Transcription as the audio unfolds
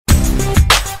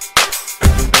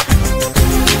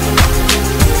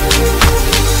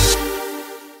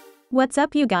What's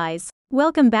up, you guys?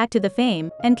 Welcome back to the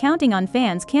Fame and Counting On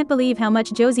fans can't believe how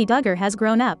much Josie Duggar has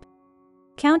grown up.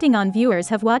 Counting On viewers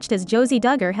have watched as Josie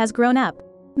Duggar has grown up.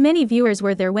 Many viewers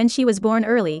were there when she was born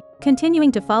early,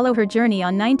 continuing to follow her journey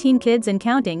on 19 Kids and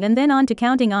Counting and then on to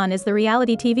Counting On as the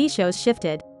reality TV shows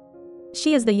shifted.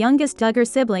 She is the youngest Duggar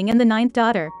sibling and the ninth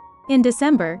daughter. In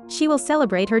December, she will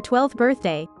celebrate her 12th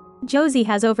birthday. Josie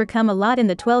has overcome a lot in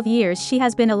the 12 years she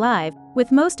has been alive,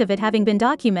 with most of it having been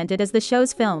documented as the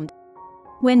shows filmed.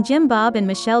 When Jim Bob and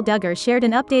Michelle Duggar shared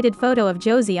an updated photo of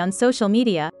Josie on social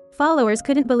media, followers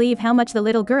couldn't believe how much the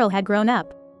little girl had grown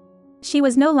up. She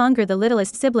was no longer the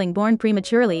littlest sibling born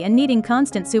prematurely and needing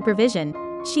constant supervision.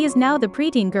 She is now the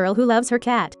preteen girl who loves her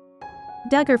cat.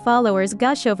 Duggar followers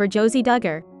gush over Josie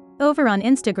Duggar. Over on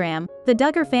Instagram, the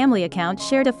Duggar family account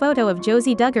shared a photo of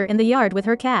Josie Duggar in the yard with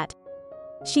her cat.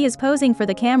 She is posing for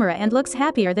the camera and looks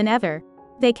happier than ever.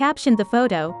 They captioned the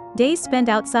photo, "Days spent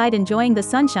outside enjoying the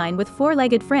sunshine with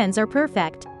four-legged friends are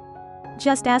perfect.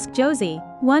 Just ask Josie."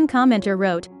 One commenter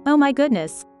wrote, "Oh my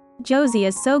goodness. Josie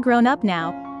is so grown up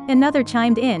now." Another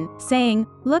chimed in, saying,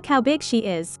 "Look how big she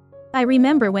is. I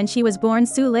remember when she was born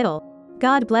so little.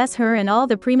 God bless her and all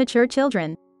the premature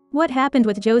children." What happened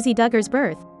with Josie Duggar's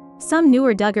birth? Some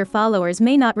newer Duggar followers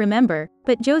may not remember,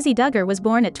 but Josie Duggar was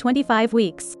born at 25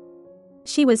 weeks.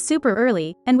 She was super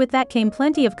early, and with that came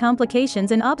plenty of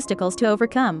complications and obstacles to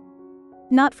overcome.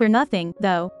 Not for nothing,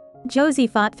 though. Josie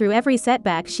fought through every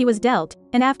setback she was dealt,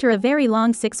 and after a very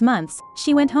long 6 months,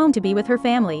 she went home to be with her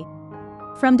family.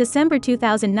 From December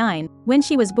 2009, when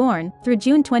she was born, through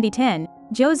June 2010,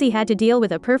 Josie had to deal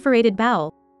with a perforated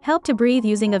bowel, help to breathe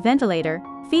using a ventilator,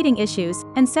 feeding issues,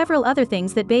 and several other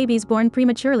things that babies born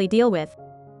prematurely deal with.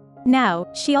 Now,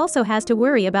 she also has to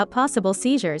worry about possible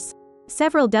seizures.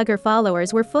 Several Duggar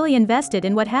followers were fully invested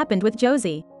in what happened with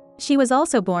Josie. She was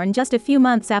also born just a few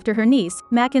months after her niece,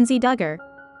 Mackenzie Duggar.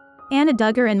 Anna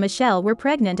Duggar and Michelle were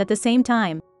pregnant at the same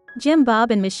time. Jim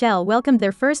Bob and Michelle welcomed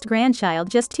their first grandchild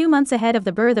just 2 months ahead of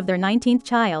the birth of their 19th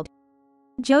child.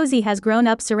 Josie has grown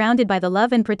up surrounded by the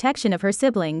love and protection of her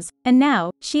siblings, and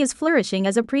now, she is flourishing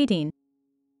as a preteen.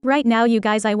 Right now, you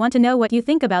guys, I want to know what you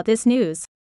think about this news.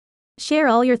 Share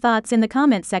all your thoughts in the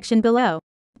comment section below.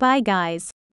 Bye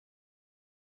guys.